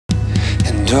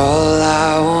all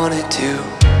I wanna do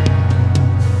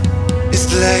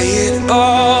is lay it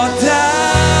all down,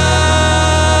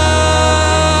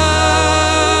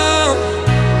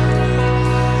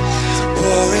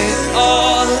 pour it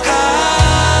all out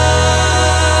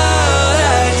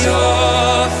at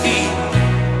your feet.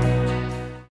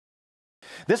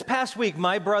 This past week,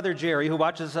 my brother Jerry, who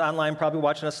watches online, probably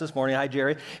watching us this morning, hi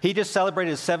Jerry, he just celebrated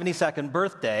his 72nd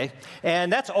birthday,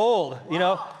 and that's old, you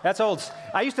know, that's old.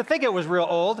 I used to think it was real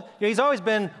old. You know, he's always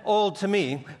been old to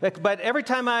me, but every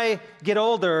time I get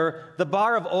older, the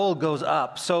bar of old goes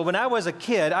up. So when I was a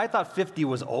kid, I thought 50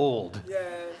 was old,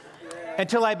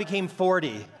 until I became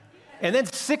 40. And then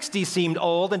 60 seemed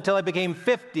old until I became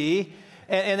 50,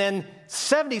 and then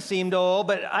 70 seemed old,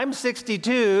 but I'm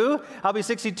 62. I'll be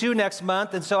 62 next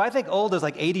month, and so I think old is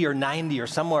like 80 or 90 or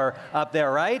somewhere up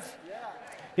there, right? Yeah.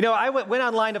 You know, I went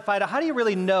online to find out, how do you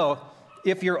really know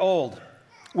if you're old?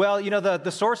 Well, you know,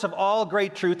 the source of all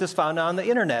great truth is found on the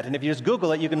internet, and if you just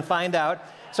Google it, you can find out.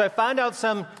 So I found out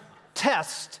some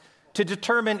tests to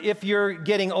determine if you're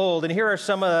getting old, and here are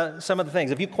some of the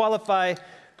things. If you qualify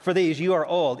for these, you are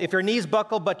old. If your knees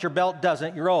buckle but your belt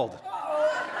doesn't, you're old.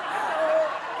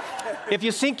 If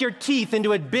you sink your teeth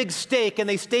into a big steak and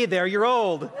they stay there, you're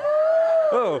old.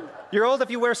 Oh, you're old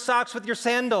if you wear socks with your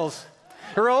sandals.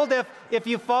 You're old if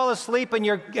you fall asleep and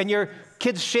your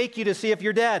kids shake you to see if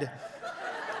you're dead.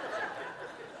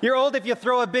 You're old if you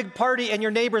throw a big party and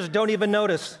your neighbors don't even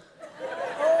notice.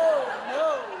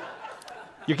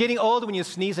 You're getting old when you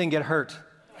sneeze and get hurt.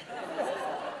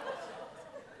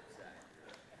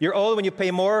 You're old when you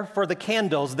pay more for the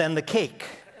candles than the cake.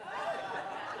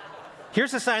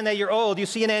 Here's a sign that you're old. You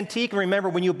see an antique and remember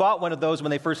when you bought one of those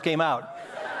when they first came out.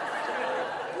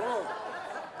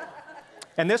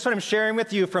 And this one I'm sharing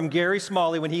with you from Gary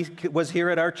Smalley when he was here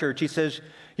at our church. He says,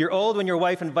 you're old when your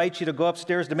wife invites you to go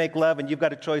upstairs to make love and you've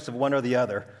got a choice of one or the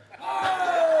other.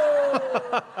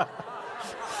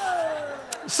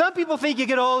 Some people think you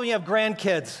get old when you have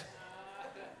grandkids.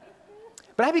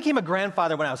 But I became a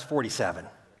grandfather when I was 47.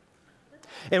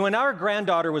 And when our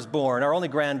granddaughter was born, our only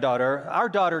granddaughter, our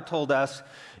daughter told us,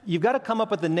 you've got to come up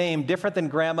with a name different than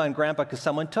Grandma and Grandpa because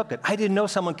someone took it. I didn't know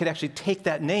someone could actually take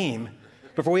that name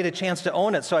before we had a chance to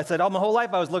own it. So I said, my whole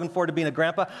life I was looking forward to being a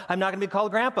grandpa. I'm not going to be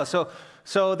called Grandpa.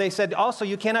 So they said, also,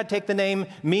 you cannot take the name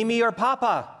Mimi or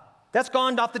Papa. That's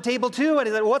gone off the table too. And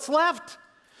I said, what's left?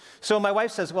 So my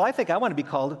wife says, well, I think I want to be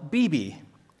called Bibi,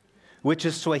 which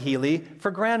is Swahili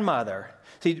for grandmother.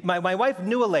 See, my wife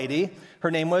knew a lady. Her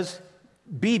name was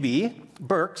Bibi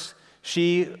Burks.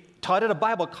 She taught at a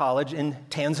Bible college in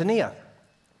Tanzania.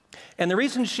 And the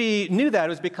reason she knew that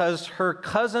was because her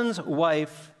cousin's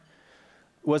wife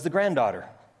was the granddaughter.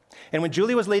 And when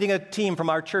Julie was leading a team from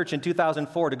our church in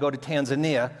 2004 to go to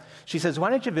Tanzania, she says, why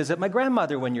don't you visit my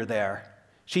grandmother when you're there?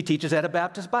 She teaches at a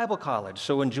Baptist Bible college.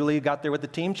 So when Julie got there with the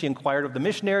team, she inquired of the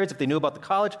missionaries if they knew about the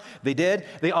college. They did.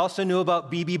 They also knew about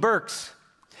Bibi Burks.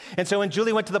 And so when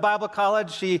Julie went to the Bible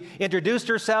college, she introduced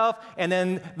herself, and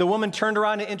then the woman turned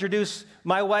around and introduced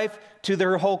my wife to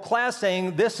their whole class,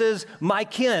 saying, this is my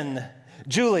kin,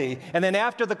 Julie. And then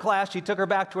after the class, she took her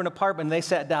back to an apartment, and they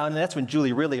sat down, and that's when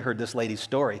Julie really heard this lady's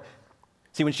story.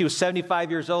 See, when she was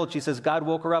 75 years old, she says God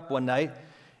woke her up one night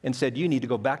and said, you need to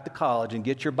go back to college and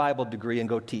get your Bible degree and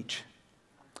go teach.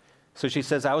 So she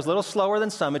says, I was a little slower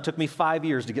than some. It took me 5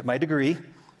 years to get my degree.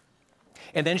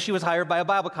 And then she was hired by a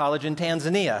Bible college in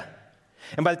Tanzania.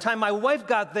 And by the time my wife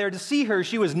got there to see her,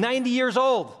 she was 90 years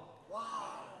old. Wow.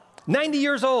 90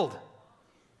 years old.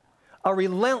 A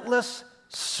relentless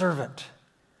servant.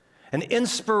 An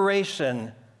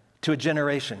inspiration to a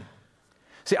generation.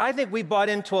 See, I think we bought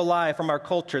into a lie from our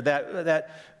culture that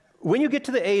when you get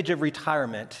to the age of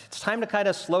retirement, it's time to kind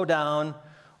of slow down,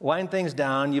 wind things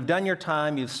down. You've done your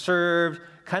time, you've served,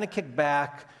 kind of kick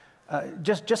back.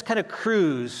 Just kind of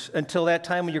cruise until that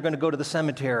time when you're going to go to the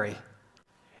cemetery.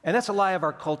 And that's a lie of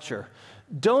our culture.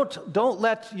 Don't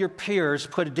let your peers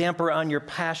put a damper on your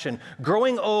passion.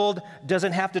 Growing old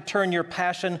doesn't have to turn your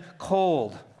passion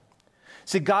cold.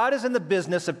 See, God is in the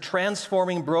business of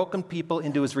transforming broken people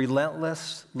into his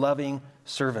relentless, loving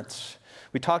servants.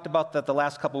 We talked about that the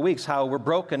last couple of weeks, how we're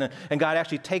broken, and God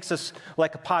actually takes us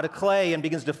like a pot of clay and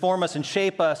begins to form us and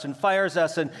shape us and fires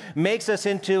us and makes us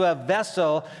into a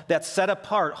vessel that's set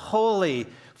apart, holy,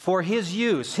 for his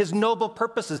use, his noble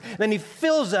purposes. And then he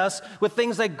fills us with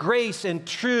things like grace and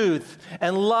truth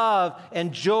and love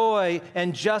and joy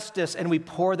and justice, and we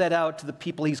pour that out to the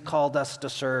people he's called us to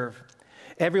serve.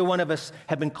 Every one of us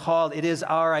have been called. It is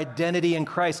our identity in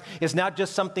Christ. It's not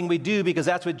just something we do because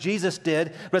that's what Jesus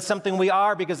did, but it's something we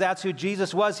are because that's who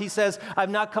Jesus was. He says, I've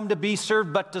not come to be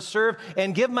served, but to serve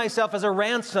and give myself as a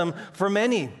ransom for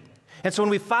many. And so when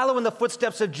we follow in the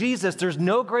footsteps of Jesus, there's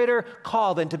no greater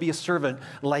call than to be a servant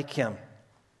like him.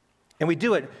 And we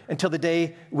do it until the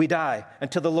day we die,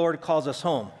 until the Lord calls us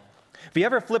home. If you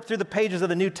ever flip through the pages of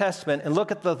the New Testament and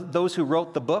look at those who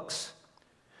wrote the books,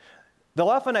 they'll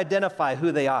often identify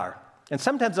who they are. And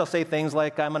sometimes they'll say things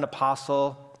like, I'm an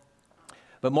apostle.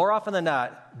 But more often than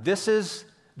not, this is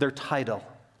their title.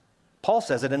 Paul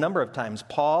says it a number of times.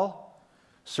 Paul,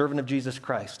 servant of Jesus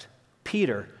Christ.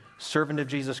 Peter, servant of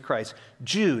Jesus Christ.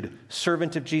 Jude,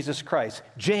 servant of Jesus Christ.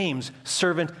 James,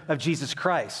 servant of Jesus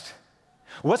Christ.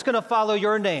 What's going to follow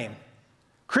your name?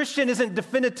 Christian isn't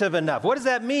definitive enough. What does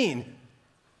that mean?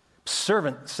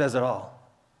 Servant says it all.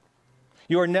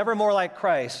 You are never more like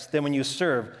Christ than when you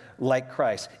serve like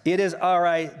Christ. It is our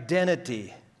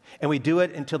identity, and we do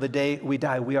it until the day we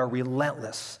die. We are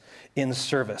relentless in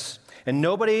service. And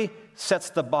nobody sets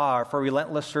the bar for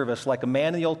relentless service like a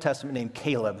man in the Old Testament named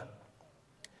Caleb.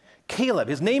 Caleb,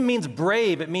 his name means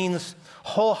brave. It means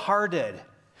wholehearted.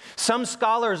 Some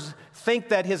scholars think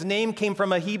that his name came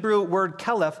from a Hebrew word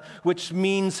kelef, which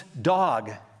means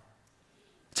dog.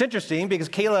 It's interesting because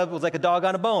Caleb was like a dog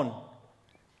on a bone.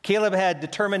 Caleb had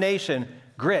determination,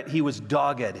 grit. He was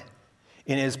dogged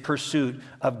in his pursuit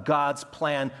of God's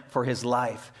plan for his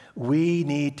life. We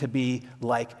need to be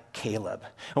like Caleb.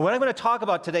 And what I'm going to talk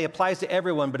about today applies to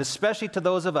everyone, but especially to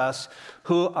those of us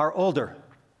who are older.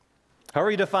 How are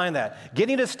you define that?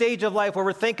 Getting to a stage of life where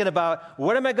we're thinking about,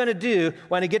 what am I going to do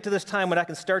when I get to this time when I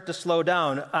can start to slow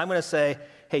down? I'm going to say,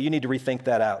 hey, you need to rethink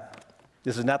that out.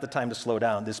 This is not the time to slow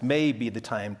down. This may be the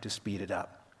time to speed it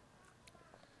up.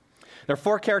 There are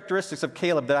 4 characteristics of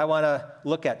Caleb that I want to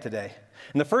look at today.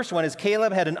 And the first one is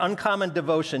Caleb had an uncommon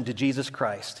devotion to Jesus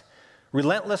Christ.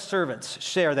 Relentless servants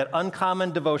share that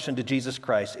uncommon devotion to Jesus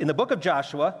Christ. In the book of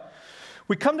Joshua,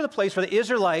 we come to the place where the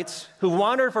Israelites who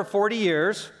wandered for 40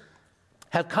 years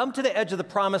have come to the edge of the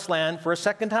promised land for a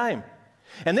second time.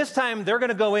 And this time, they're going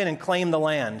to go in and claim the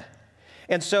land.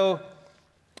 And so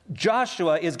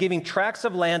Joshua is giving tracts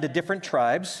of land to different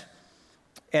tribes.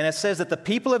 And it says that the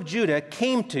people of Judah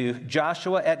came to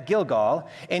Joshua at Gilgal,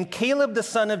 and Caleb the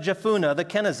son of Jephunneh the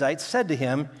Kenizzite said to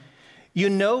him, you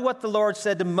know what the Lord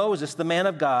said to Moses, the man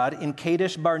of God, in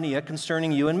Kadesh Barnea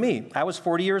concerning you and me. I was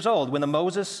 40 years old when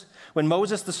Moses,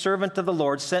 the servant of the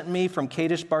Lord, sent me from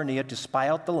Kadesh Barnea to spy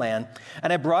out the land,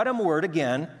 and I brought him word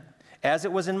again, as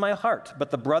it was in my heart.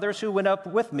 But the brothers who went up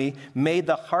with me made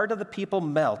the heart of the people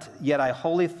melt, yet I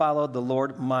wholly followed the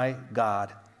Lord my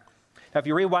God. Now, if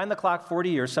you rewind the clock 40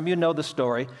 years, some of you know the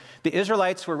story. The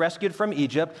Israelites were rescued from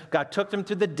Egypt. God took them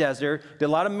through the desert, did a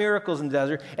lot of miracles in the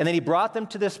desert, and then he brought them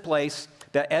to this place,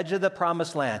 the edge of the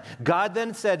promised land. God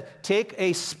then said, take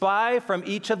a spy from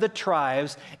each of the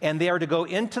tribes, and they are to go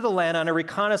into the land on a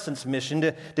reconnaissance mission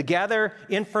to gather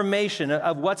information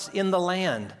of what's in the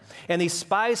land. And these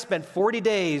spies spent 40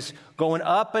 days going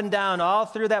up and down all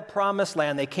through that promised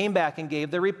land. They came back and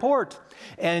gave their report.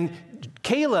 And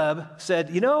Caleb said,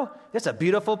 you know, it's a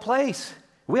beautiful place.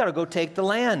 We ought to go take the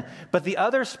land. But the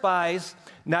other spies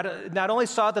not only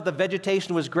saw that the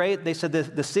vegetation was great, they said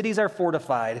the cities are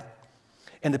fortified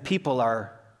and the people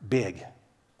are big.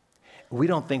 We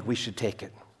don't think we should take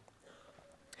it.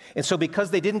 And so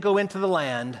because they didn't go into the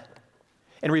land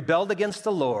and rebelled against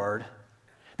the Lord,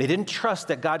 they didn't trust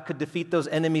that God could defeat those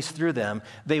enemies through them.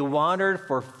 They wandered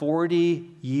for 40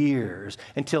 years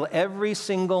until every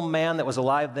single man that was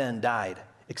alive then died,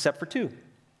 except for 2,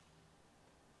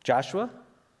 Joshua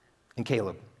and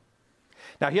Caleb.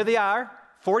 Now here they are,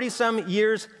 40-some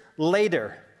years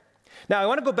later. Now I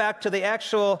want to go back to the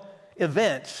actual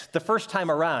event the first time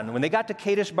around. When they got to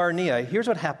Kadesh Barnea, here's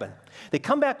what happened. They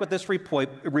come back with this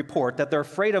report that they're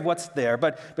afraid of what's there,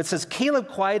 but it says, Caleb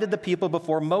quieted the people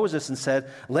before Moses and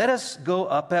said, let us go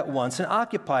up at once and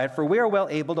occupy it, for we are well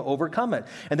able to overcome it.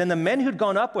 And then the men who'd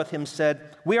gone up with him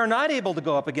said, we are not able to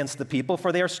go up against the people,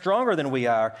 for they are stronger than we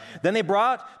are. Then they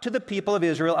brought to the people of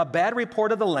Israel a bad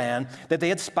report of the land that they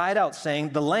had spied out, saying,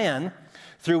 the land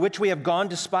through which we have gone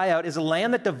to spy out is a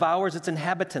land that devours its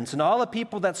inhabitants, and all the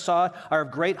people that saw it are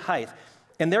of great height.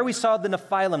 And there we saw the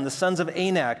Nephilim, the sons of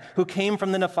Anak, who came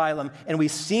from the Nephilim, and we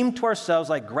seemed to ourselves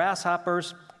like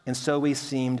grasshoppers, and so we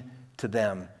seemed to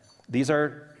them. These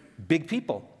are big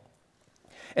people.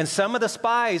 And some of the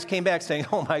spies came back saying,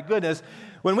 oh my goodness,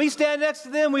 when we stand next to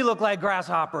them, we look like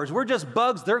grasshoppers. We're just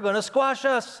bugs. They're going to squash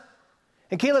us.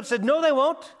 And Caleb said, no, they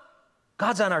won't.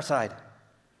 God's on our side.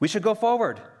 We should go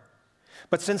forward.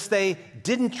 But since they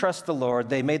didn't trust the Lord,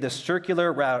 they made the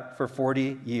circular route for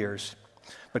 40 years.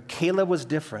 But Caleb was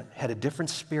different, had a different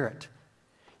spirit.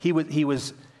 He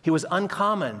was He was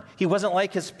uncommon. He wasn't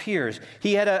like his peers.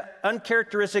 He had an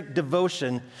uncharacteristic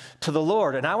devotion to the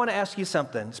Lord. And I want to ask you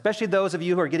something, especially those of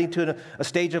you who are getting to a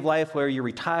stage of life where you're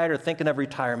retired or thinking of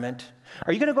retirement.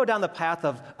 Are you going to go down the path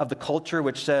of the culture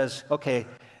which says, okay,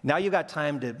 now you got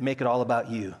time to make it all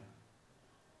about you?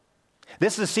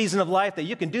 This is a season of life that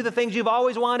you can do the things you've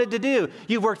always wanted to do.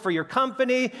 You've worked for your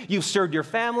company. You've served your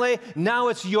family. Now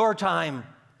it's your time.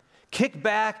 Kick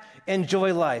back,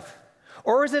 enjoy life.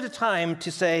 Or is it a time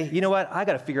to say, you know what, I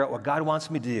got to figure out what God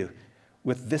wants me to do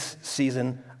with this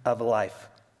season of life?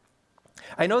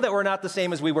 I know that we're not the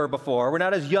same as we were before. We're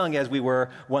not as young as we were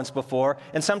once before.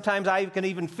 And sometimes I can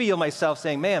even feel myself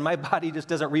saying, man, my body just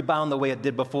doesn't rebound the way it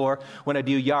did before when I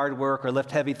do yard work or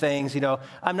lift heavy things.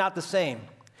 I'm not the same.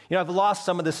 I've lost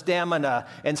some of the stamina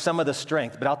and some of the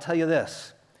strength. But I'll tell you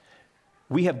this,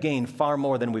 we have gained far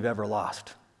more than we've ever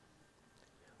lost.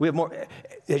 We have more,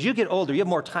 as you get older, you have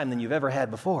more time than you've ever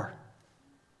had before.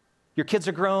 Your kids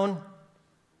are grown.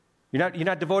 You're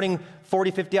not devoting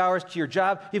 40, 50 hours to your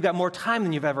job. You've got more time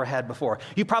than you've ever had before.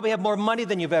 You probably have more money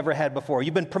than you've ever had before.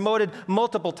 You've been promoted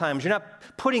multiple times. You're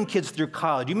not putting kids through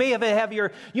college. You may have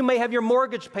your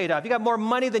mortgage paid off. You got more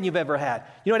money than you've ever had.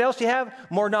 You know what else you have?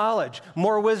 More knowledge,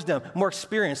 more wisdom, more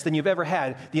experience than you've ever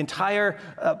had the entire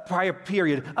prior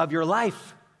period of your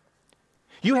life.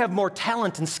 You have more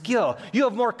talent and skill. You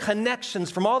have more connections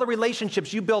from all the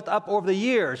relationships you built up over the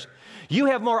years. You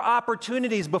have more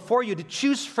opportunities before you to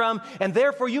choose from, and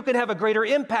therefore you can have a greater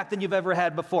impact than you've ever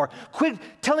had before. Quit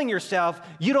telling yourself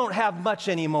you don't have much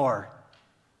anymore.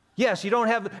 Yes, you don't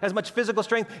have as much physical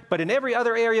strength, but in every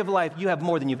other area of life, you have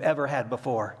more than you've ever had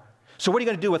before. So what are you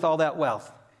going to do with all that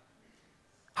wealth?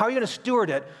 How are you going to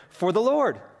steward it for the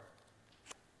Lord?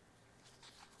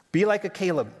 Be like a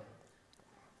Caleb.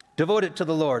 Devote it to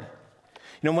the Lord.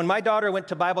 When my daughter went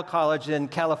to Bible college in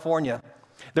California,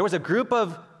 there was a group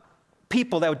of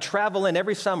people that would travel in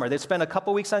every summer. They'd spend a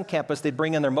couple weeks on campus. They'd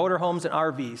bring in their motorhomes and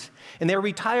RVs. And they were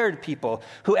retired people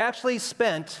who actually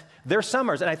spent their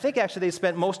summers, and I think actually they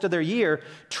spent most of their year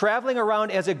traveling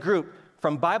around as a group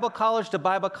from Bible college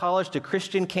to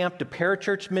Christian camp to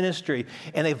parachurch ministry,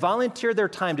 and they volunteer their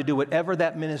time to do whatever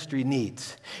that ministry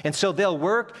needs. And so they'll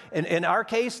work, and in our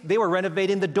case, they were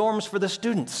renovating the dorms for the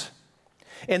students.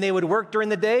 And they would work during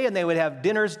the day, and they would have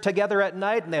dinners together at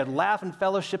night, and they would laugh and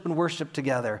fellowship and worship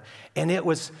together. And it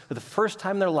was for the first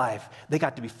time in their life, they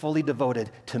got to be fully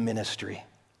devoted to ministry.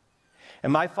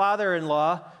 And my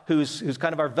father-in-law, who's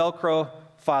kind of our Velcro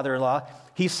father-in-law,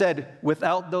 he said,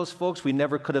 without those folks, we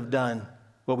never could have done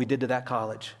what we did to that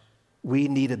college. We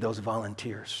needed those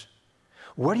volunteers.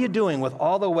 What are you doing with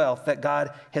all the wealth that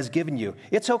God has given you?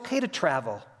 It's okay to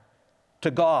travel,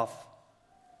 to golf,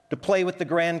 to play with the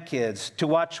grandkids, to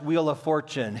watch Wheel of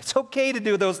Fortune. It's okay to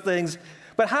do those things.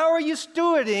 But how are you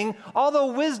stewarding all the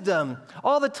wisdom,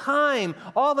 all the time,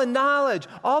 all the knowledge,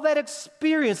 all that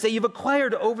experience that you've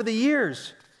acquired over the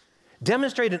years?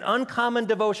 Demonstrate an uncommon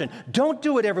devotion. Don't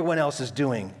do what everyone else is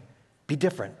doing. Be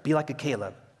different. Be like a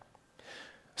Caleb.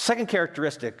 Second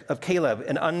characteristic of Caleb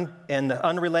and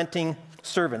unrelenting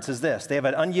servants is this. They have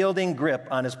an unyielding grip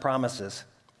on his promises.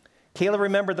 Caleb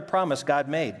remembered the promise God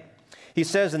made. He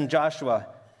says in Joshua,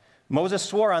 Moses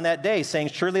swore on that day, saying,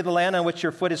 surely the land on which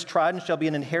your foot is trodden shall be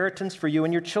an inheritance for you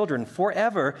and your children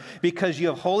forever, because you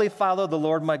have wholly followed the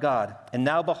Lord my God. And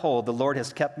now behold, the Lord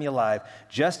has kept me alive,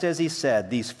 just as he said,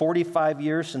 these 45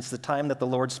 years since the time that the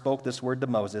Lord spoke this word to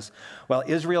Moses, while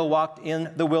Israel walked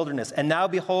in the wilderness. And now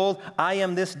behold, I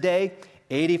am this day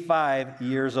 85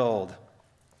 years old.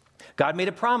 God made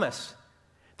a promise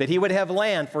that he would have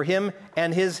land for him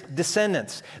and his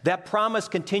descendants. That promise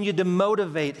continued to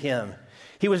motivate him.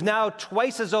 He was now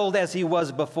twice as old as he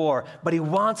was before, but he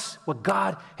wants what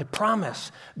God had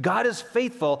promised. God is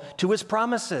faithful to his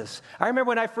promises. I remember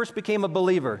when I first became a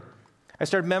believer, I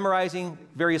started memorizing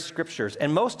various scriptures,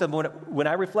 and most of them, when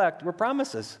I reflect, were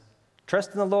promises.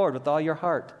 Trust in the Lord with all your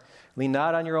heart. Lean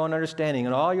not on your own understanding.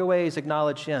 In all your ways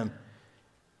acknowledge him.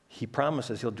 He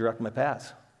promises he'll direct my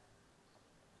paths.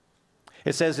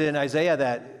 It says in Isaiah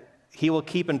that he will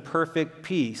keep in perfect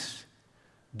peace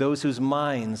those whose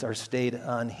minds are stayed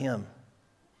on him.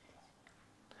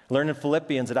 Learn in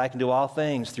Philippians that I can do all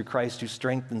things through Christ who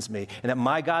strengthens me, and that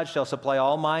my God shall supply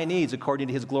all my needs according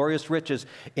to his glorious riches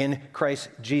in Christ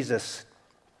Jesus.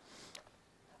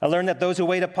 I learned that those who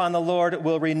wait upon the Lord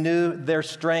will renew their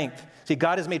strength. See,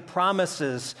 God has made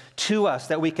promises to us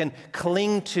that we can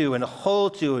cling to and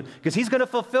hold to, because he's going to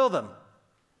fulfill them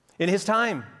in his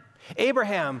time.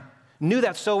 Abraham knew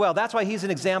that so well. That's why he's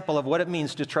an example of what it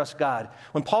means to trust God.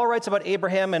 When Paul writes about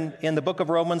Abraham in the book of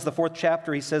Romans, the 4th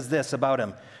chapter, he says this about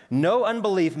him. No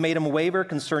unbelief made him waver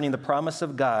concerning the promise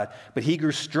of God, but he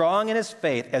grew strong in his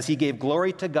faith as he gave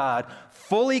glory to God,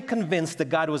 fully convinced that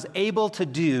God was able to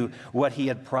do what he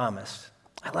had promised.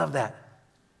 I love that.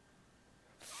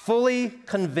 Fully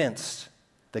convinced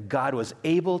that God was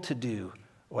able to do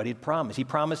what he'd promised. He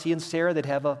promised he and Sarah they'd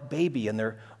have a baby in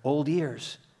their old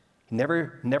years. He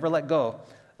never let go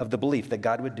of the belief that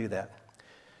God would do that.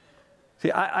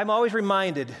 See, I'm always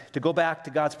reminded to go back to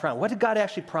God's promise. What did God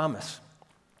actually promise?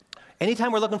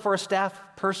 Anytime we're looking for a staff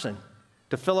person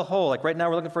to fill a hole, like right now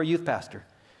we're looking for a youth pastor,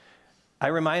 I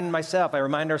remind myself, I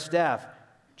remind our staff,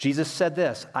 Jesus said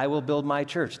this, I will build my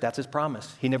church. That's his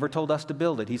promise. He never told us to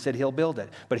build it. He said he'll build it.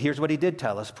 But here's what he did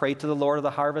tell us. Pray to the Lord of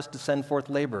the harvest to send forth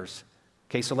laborers.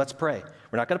 Okay, so let's pray.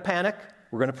 We're not going to panic.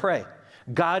 We're going to pray.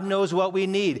 God knows what we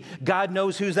need. God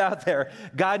knows who's out there.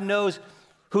 God knows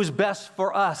who's best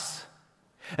for us.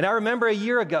 And I remember a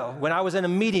year ago when I was in a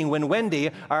meeting when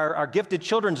Wendy, our gifted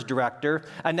children's director,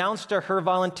 announced to her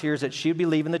volunteers that she'd be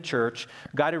leaving the church.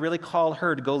 God had really called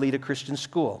her to go lead a Christian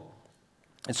school.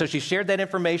 And so she shared that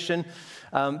information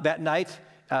that night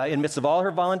in the midst of all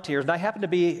her volunteers. And I happened to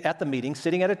be at the meeting,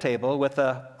 sitting at a table with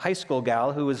a high school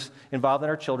gal who was involved in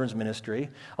our children's ministry,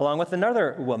 along with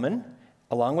another woman,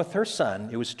 along with her son.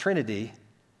 It was Trinity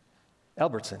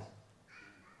Albertson.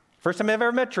 First time I've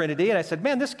ever met Trinity, and I said,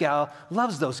 man, this gal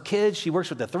loves those kids. She works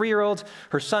with the 3-year-olds.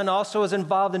 Her son also is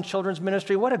involved in children's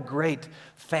ministry. What a great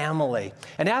family.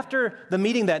 And after the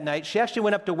meeting that night, she actually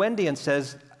went up to Wendy and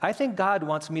says, I think God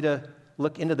wants me to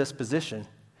look into this position.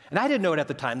 And I didn't know it at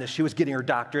the time that she was getting her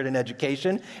doctorate in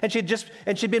education, and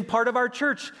she'd been part of our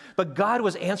church. But God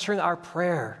was answering our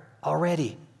prayer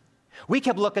already. We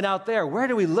kept looking out there. Where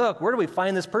do we look? Where do we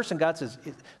find this person? God says,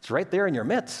 it's right there in your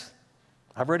midst.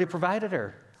 I've already provided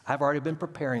her. I've already been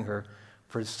preparing her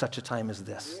for such a time as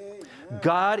this.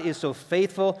 God is so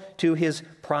faithful to his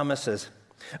promises.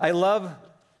 I love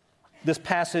this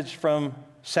passage from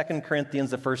 2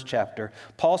 Corinthians, the 1st chapter.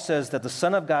 Paul says that the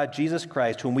Son of God, Jesus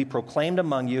Christ, whom we proclaimed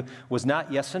among you, was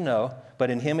not yes and no, but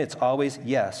in him it's always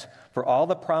yes. For all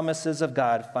the promises of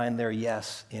God find their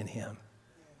yes in him.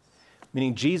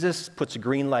 Meaning Jesus puts a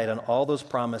green light on all those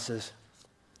promises.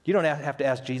 You don't have to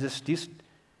ask Jesus,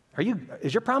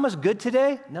 is your promise good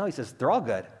today? No, he says, they're all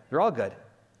good. They're all good.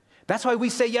 That's why we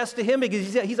say yes to him,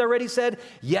 because he's already said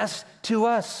yes to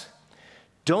us.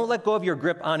 Don't let go of your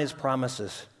grip on his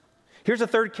promises. Here's a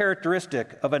third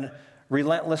characteristic of a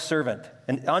relentless servant,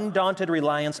 an undaunted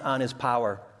reliance on his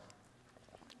power.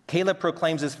 Caleb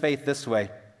proclaims his faith this way.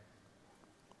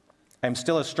 I am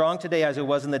still as strong today as I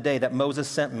was in the day that Moses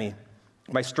sent me.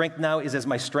 My strength now is as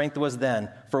my strength was then,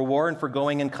 for war and for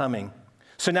going and coming.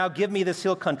 So now give me this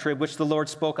hill country of which the Lord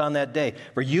spoke on that day.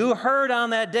 For you heard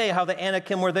on that day how the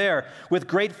Anakim were there with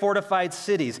great fortified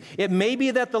cities. It may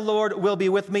be that the Lord will be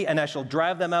with me, and I shall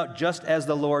drive them out just as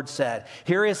the Lord said.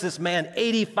 Here is this man,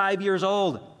 85 years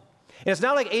old. And it's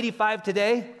not like 85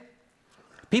 today.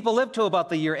 People lived to about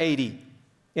the year 80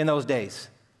 in those days.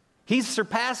 He's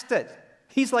surpassed it.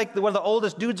 He's like one of the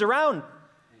oldest dudes around.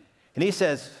 And he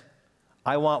says,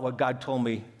 I want what God told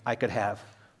me I could have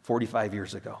 45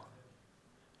 years ago.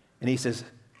 And he says,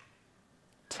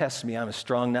 test me. I'm as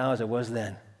strong now as I was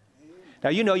then. Now,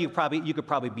 you know you could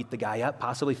probably beat the guy up,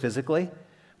 possibly physically.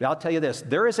 But I'll tell you this.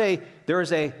 There is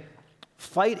a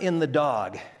fight in the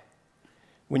dog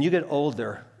when you get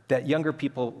older that younger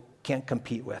people can't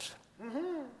compete with.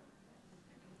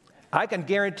 I can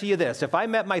guarantee you this. If I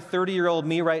met my 30-year-old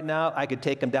me right now, I could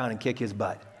take him down and kick his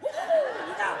butt.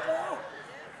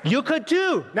 You could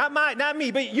too. Not me,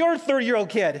 but your 30-year-old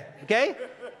kid, okay?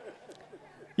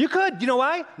 You could. You know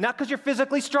why? Not because you're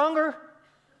physically stronger,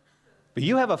 but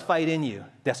you have a fight in you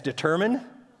that's determined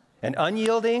and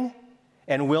unyielding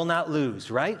and will not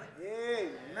lose, right?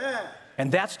 Amen.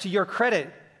 And that's to your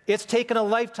credit. It's taken a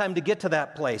lifetime to get to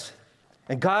that place.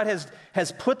 And God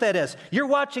has put that as, you're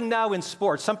watching now in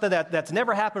sports, something that's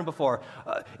never happened before.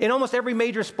 In almost every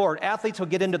major sport, athletes will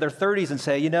get into their 30s and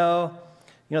say,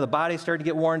 the body's starting to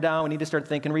get worn down. We need to start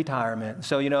thinking retirement.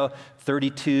 So,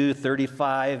 32,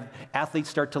 35, athletes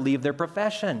start to leave their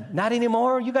profession. Not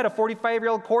anymore. You got a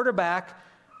 45-year-old quarterback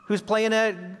who's playing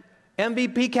at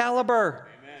MVP caliber.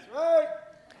 Amen.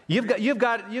 You've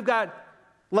got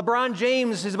LeBron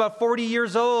James, who's about 40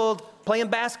 years old, playing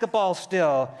basketball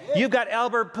still. You've got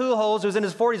Albert Pujols, who's in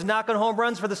his 40s, knocking home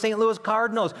runs for the St. Louis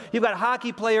Cardinals. You've got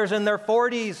hockey players in their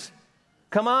 40s.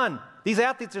 Come on. These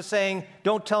athletes are saying,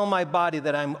 don't tell my body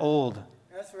that I'm old.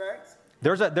 That's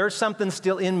right. There's something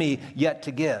still in me yet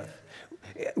to give.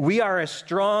 We are as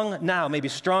strong now, maybe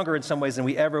stronger in some ways than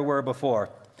we ever were before.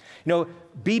 You know,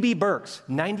 B.B. Burks,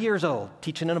 90 years old,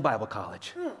 teaching in a Bible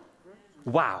college.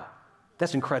 Wow,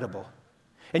 that's incredible.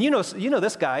 And you know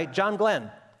this guy, John Glenn.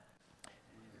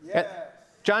 Yes.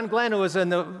 John Glenn was in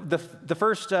the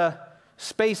first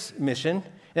space mission.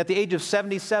 And at the age of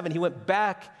 77, he went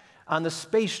back on the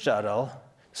space shuttle,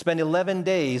 spent 11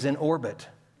 days in orbit.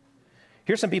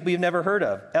 Here's some people you've never heard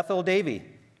of. Ethel Davy.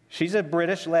 She's a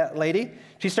British lady.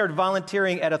 She started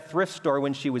volunteering at a thrift store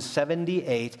when she was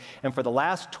 78. And for the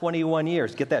last 21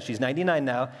 years, get that, she's 99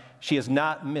 now, she has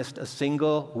not missed a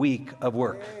single week of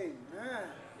work. Amen.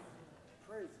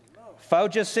 Praise the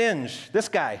Lord. Fauja Singe, this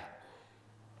guy,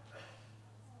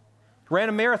 ran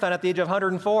a marathon at the age of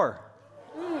 104.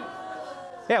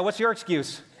 Yeah, what's your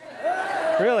excuse?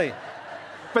 Really?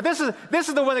 But this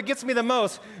is the one that gets me the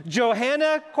most.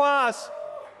 Johanna Quas.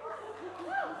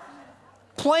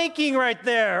 Planking right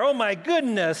there. Oh my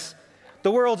goodness. The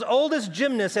world's oldest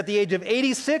gymnast at the age of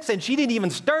 86, and she didn't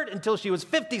even start until she was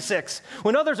 56.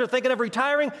 When others are thinking of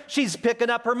retiring, she's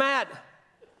picking up her mat.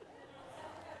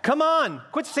 Come on,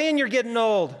 quit saying you're getting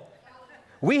old.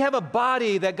 We have a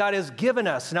body that God has given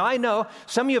us. Now, I know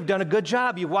some of you have done a good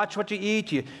job. You watch what you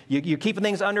eat. You're keeping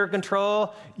things under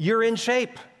control. You're in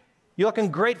shape. You're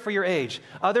looking great for your age.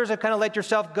 Others have kind of let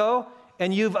yourself go,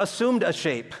 and you've assumed a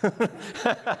shape.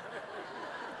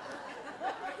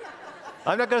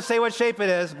 I'm not going to say what shape it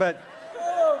is, but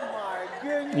Oh, my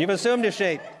goodness. you've assumed a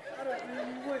shape. I don't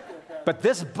even with it. But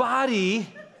this body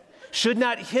should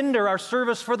not hinder our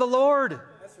service for the Lord.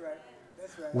 That's right.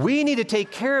 That's right. We need to take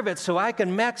care of it so I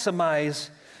can maximize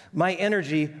my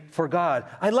energy for God.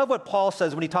 I love what Paul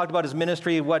says when he talked about his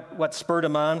ministry, what spurred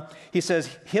him on. He says,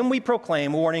 "Him we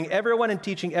proclaim, warning everyone and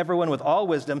teaching everyone with all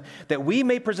wisdom, that we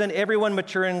may present everyone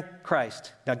mature in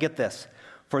Christ." Now get this.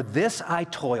 "For this I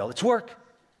toil." It's work.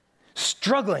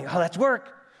 Struggling. Oh, that's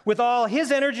work. With all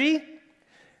his energy,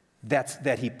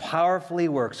 that he powerfully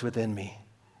works within me.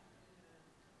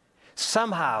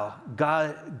 Somehow,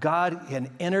 God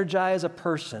can energize a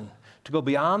person to go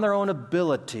beyond their own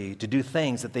ability to do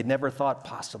things that they never thought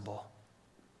possible.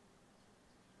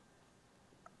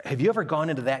 Have you ever gone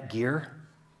into that gear?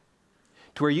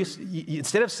 To where you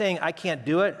instead of saying, "I can't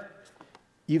do it,"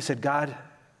 you've said, "God,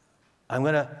 I'm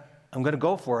gonna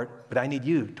go for it, but I need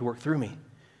you to work through me,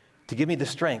 to give me the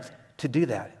strength to do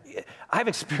that." I've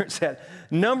experienced that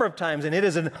a number of times, and it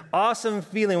is an awesome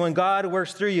feeling when God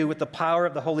works through you with the power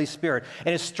of the Holy Spirit,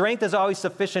 and his strength is always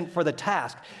sufficient for the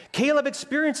task. Caleb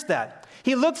experienced that.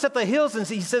 He looks at the hills and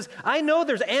he says, "I know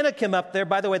there's Anakim up there."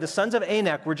 By the way, the sons of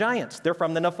Anak were giants. They're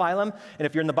from the Nephilim, and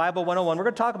if you're in the Bible 101, we're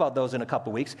going to talk about those in a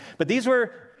couple weeks. But these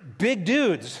were big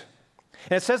dudes.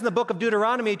 And it says in the book of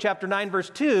Deuteronomy, chapter 9, verse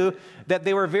 2, that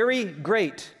they were very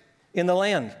great in the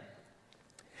land.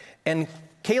 And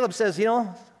Caleb says,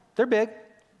 they're big.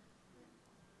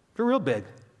 They're real big.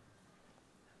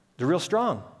 They're real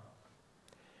strong.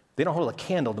 They don't hold a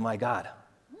candle to my God.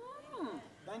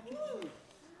 Thank you, Jesus.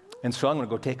 And so I'm going to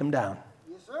go take them down.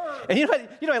 Yes, sir. And you know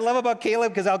what I love about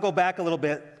Caleb? Because I'll go back a little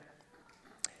bit.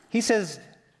 He says,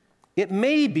 "It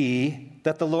may be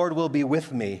that the Lord will be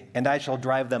with me, and I shall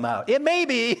drive them out." It may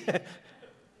be.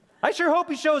 I sure hope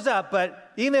he shows up,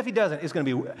 but even if he doesn't, it's going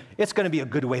to be a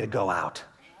good way to go out.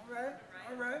 All right.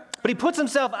 All right. But he puts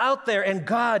himself out there, and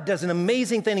God does an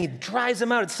amazing thing. He drives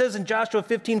them out. It says in Joshua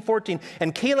 15:14,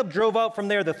 "And Caleb drove out from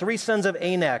there the three sons of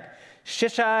Anak,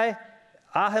 Shishai,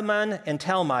 Ahiman, and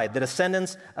Talmai, the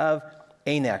descendants of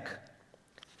Anak."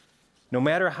 No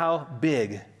matter how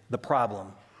big the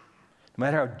problem, no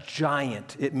matter how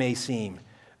giant it may seem,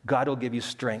 God will give you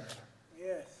strength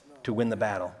Yes, Lord. to win the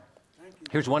battle. Thank you.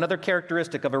 Here's one other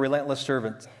characteristic of a relentless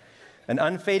servant: an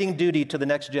unfading duty to the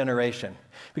next generation.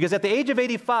 Because at the age of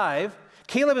 85,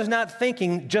 Caleb is not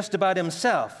thinking just about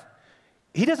himself.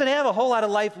 He doesn't have a whole lot of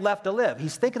life left to live.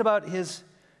 He's thinking about his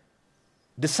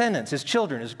descendants, his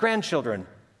children, his grandchildren,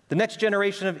 the next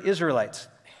generation of Israelites.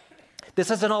 This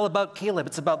isn't all about Caleb,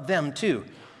 it's about them too.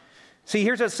 See,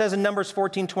 here's what it says in Numbers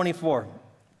 14:24.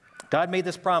 God made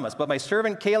this promise, "But my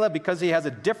servant Caleb, because he has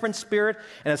a different spirit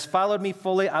and has followed me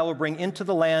fully, I will bring into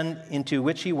the land into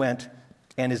which he went,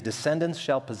 and his descendants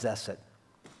shall possess it."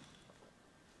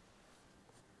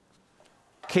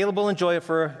 Caleb will enjoy it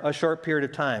for a short period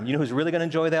of time. You know who's really going to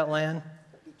enjoy that land?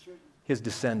 The children. His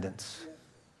descendants.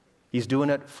 He's doing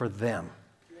it for them,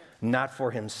 not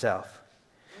for himself.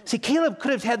 See, Caleb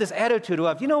could have had this attitude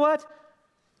of, "You know what?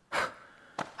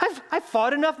 I've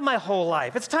fought enough my whole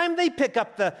life. It's time they pick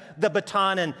up the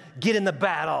baton and get in the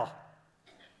battle.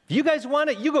 If you guys want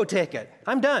it, you go take it.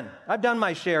 I'm done. I've done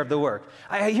my share of the work."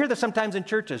 I hear this sometimes in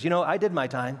churches. "I did my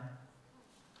time.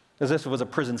 because this was a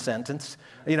prison sentence.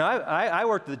 You know, I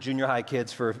worked with the junior high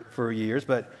kids for years,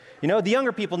 but, you know, the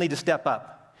younger people need to step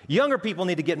up. Younger people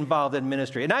need to get involved in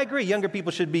ministry. And I agree, younger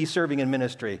people should be serving in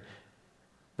ministry,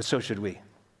 but so should we. Amen.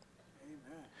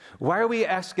 Why are we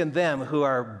asking them who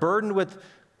are burdened with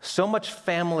so much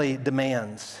family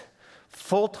demands,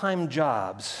 full-time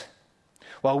jobs,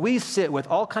 while we sit with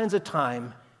all kinds of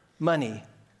time, money,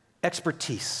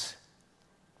 expertise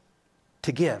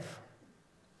to give?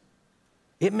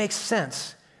 It makes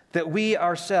sense that we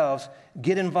ourselves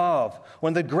get involved.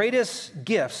 One of the greatest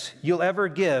gifts you'll ever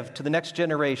give to the next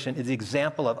generation is the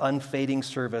example of unfading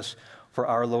service for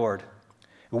our Lord.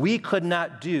 We could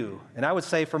not do, and I would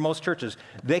say for most churches,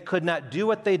 they could not do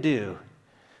what they do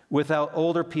without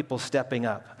older people stepping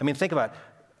up. I mean, think about it.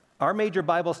 Our major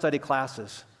Bible study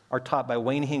classes are taught by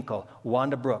Wayne Hinkle,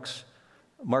 Wanda Brooks,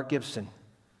 Mark Gibson,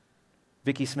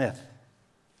 Vicki Smith,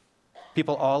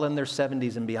 people all in their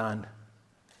 70s and beyond.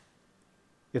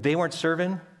 If they weren't serving,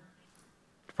 there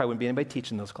probably wouldn't be anybody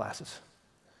teaching those classes.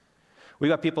 We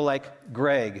got people like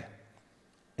Greg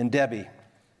and Debbie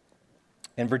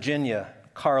and Virginia,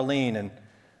 Carlene and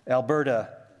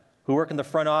Alberta, who work in the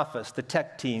front office, the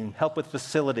tech team, help with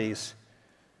facilities,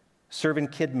 serving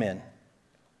KidMin.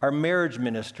 Our marriage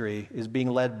ministry is being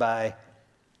led by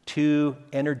two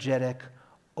energetic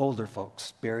older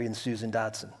folks, Barry and Susan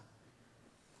Dodson.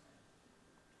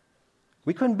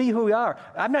 We couldn't be who we are.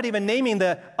 I'm not even naming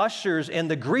the ushers and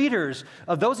the greeters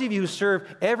of those of you who serve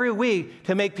every week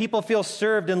to make people feel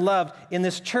served and loved in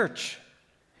this church.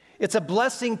 It's a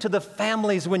blessing to the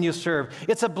families when you serve.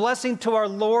 It's a blessing to our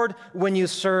Lord when you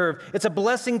serve. It's a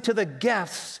blessing to the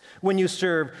guests when you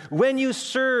serve. When you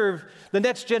serve the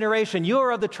next generation, you are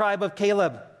of the tribe of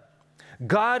Caleb.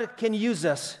 God can use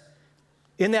us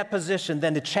in that position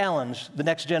then to challenge the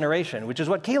next generation, which is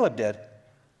what Caleb did.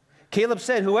 Caleb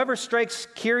said, whoever strikes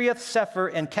Kiriath Sefer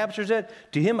and captures it,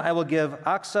 to him I will give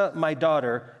Achsah, my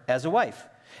daughter, as a wife.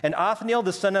 And Othniel,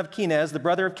 the son of Kenaz, the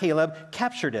brother of Caleb,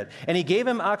 captured it. And he gave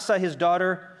him Achsah, his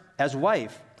daughter, as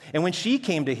wife. And when she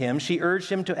came to him, she urged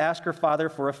him to ask her father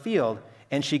for a field.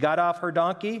 And she got off her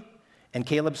donkey, and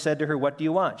Caleb said to her, what do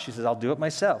you want? She says, I'll do it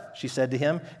myself. She said to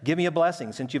him, give me a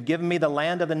blessing. Since you've given me the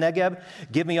land of the Negeb,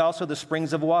 give me also the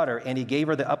springs of water. And he gave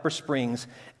her the upper springs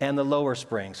and the lower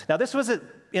springs. Now, this was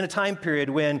in a time period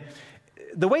when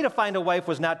the way to find a wife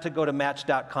was not to go to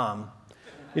Match.com.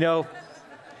 You know,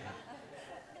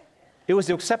 it was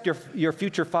to accept your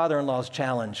future father-in-law's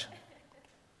challenge,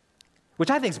 which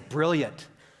I think is brilliant.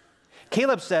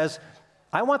 Caleb says,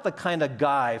 I want the kind of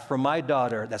guy for my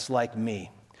daughter that's like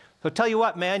me. So tell you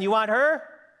what, man, you want her?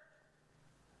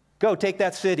 Go take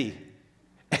that city.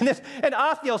 And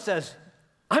Othniel says,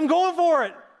 I'm going for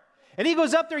it. And he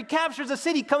goes up there, he captures the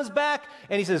city, comes back,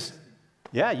 and he says,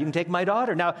 yeah, you can take my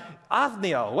daughter. Now,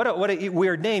 Othniel, what a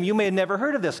weird name. You may have never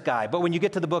heard of this guy, but when you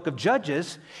get to the book of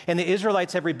Judges, and the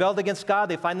Israelites have rebelled against God,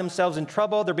 they find themselves in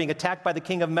trouble, they're being attacked by the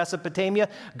king of Mesopotamia,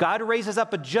 God raises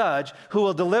up a judge who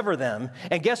will deliver them.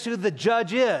 And guess who the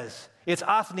judge is? It's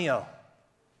Othniel,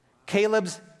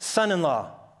 Caleb's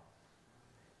son-in-law.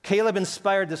 Caleb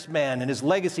inspired this man, and his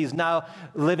legacy is now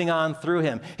living on through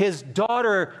him. His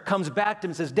daughter comes back to him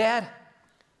and says, Dad,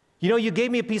 you know, you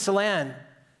gave me a piece of land.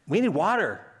 We need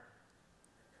water.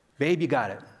 Babe, you got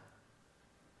it.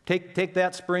 Take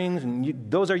that springs,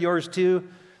 and those are yours too.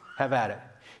 Have at it.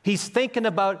 He's thinking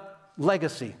about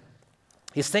legacy.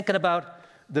 He's thinking about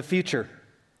the future.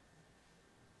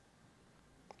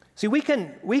 See, we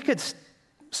could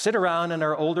sit around in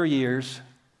our older years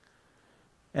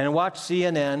and watch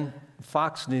CNN,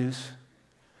 Fox News,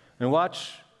 and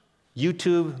watch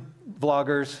YouTube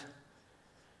vloggers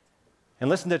and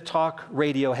listen to talk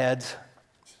radio heads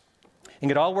and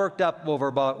get all worked up over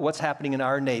about what's happening in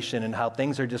our nation and how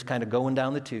things are just kind of going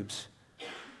down the tubes.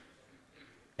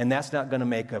 And that's not going to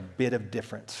make a bit of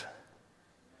difference.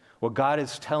 What God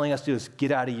is telling us to do is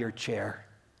get out of your chair.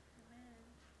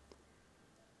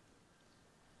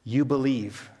 You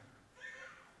believe.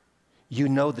 You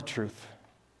know the truth.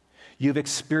 You've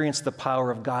experienced the power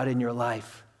of God in your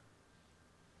life.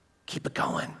 Keep it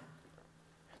going.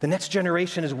 The next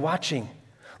generation is watching.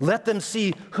 Let them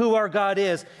see who our God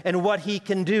is and what He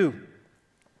can do.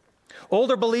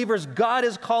 Older believers, God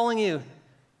is calling you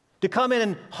to come in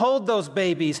and hold those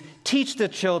babies, teach the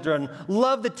children,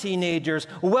 love the teenagers,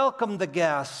 welcome the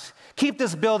guests. Keep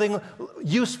this building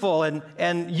useful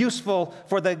and useful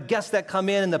for the guests that come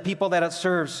in and the people that it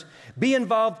serves. Be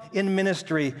involved in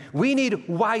ministry. We need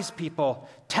wise people,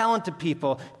 talented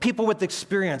people, people with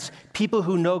experience, people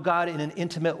who know God in an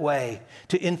intimate way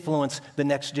to influence the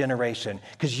next generation,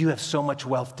 because you have so much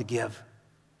wealth to give.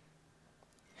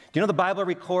 Do you know the Bible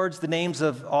records the names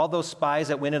of all those spies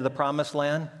that went into the promised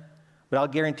land? But I'll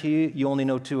guarantee you, you only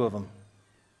know two of them.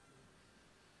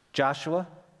 Joshua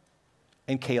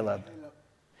and Caleb. Do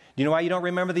you know why you don't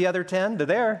remember the other 10? They're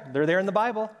there. They're there in the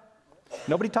Bible.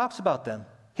 Nobody talks about them.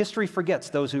 History forgets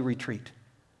those who retreat.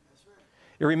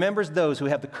 It remembers those who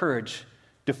have the courage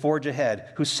to forge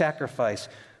ahead, who sacrifice,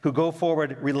 who go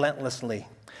forward relentlessly.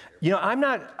 You know, I'm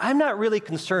not really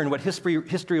concerned what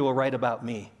history will write about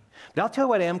me. But I'll tell you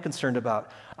what I am concerned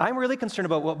about. I'm really concerned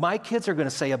about what my kids are going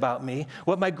to say about me,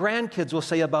 what my grandkids will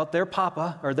say about their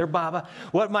papa or their baba,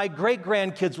 what my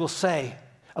great-grandkids will say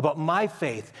about my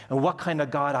faith and what kind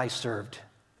of God I served.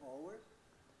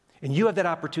 And you have that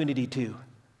opportunity too.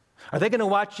 Are they going to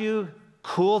watch you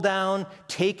cool down,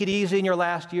 take it easy in your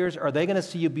last years, or are they going to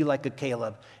see you be like a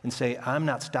Caleb and say, I'm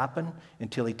not stopping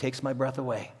until he takes my breath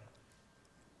away?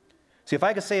 See, if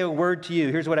I could say a word to you,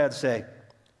 here's what I'd say.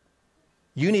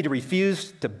 You need to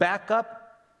refuse to back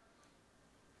up,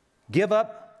 give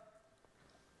up,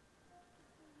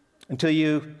 until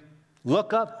you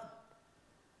look up,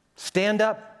 stand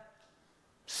up,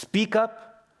 speak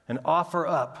up, and offer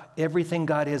up everything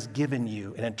God has given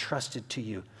you and entrusted to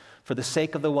you for the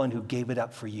sake of the one who gave it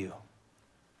up for you.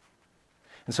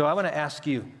 And so I want to ask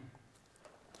you,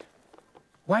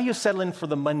 why are you settling for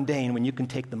the mundane when you can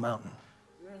take the mountain?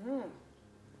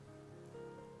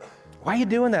 Why are you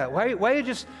doing that? Why are you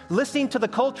just listening to the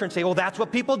culture and say, well, that's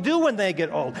what people do when they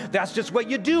get old. That's just what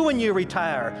you do when you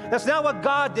retire. That's not what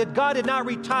God did. God did not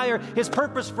retire his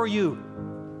purpose for you.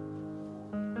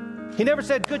 He never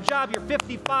said, good job, you're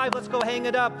 55, let's go hang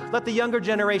it up. Let the younger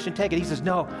generation take it. He says,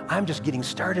 no, I'm just getting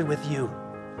started with you.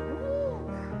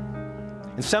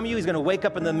 And some of you, he's going to wake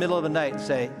up in the middle of the night and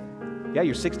say, yeah,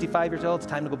 you're 65 years old,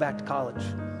 it's time to go back to college.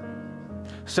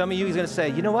 Some of you, he's going to say,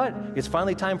 you know what? It's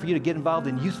finally time for you to get involved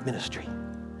in youth ministry.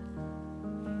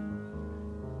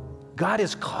 God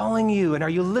is calling you, and are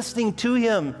you listening to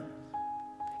him?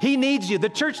 He needs you. The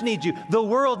church needs you. The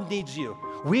world needs you.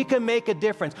 We can make a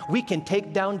difference. We can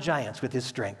take down giants with his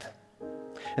strength.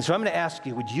 And so I'm going to ask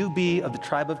you, would you be of the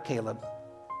tribe of Caleb,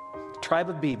 the tribe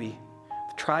of Bibi,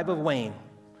 the tribe of Wayne,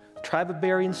 the tribe of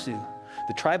Barry and Sue,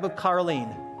 the tribe of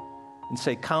Carlene, and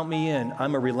say, count me in.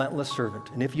 I'm a relentless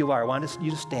servant. And if you are, I want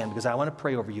you to stand because I want to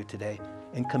pray over you today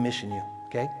and commission you,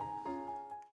 okay?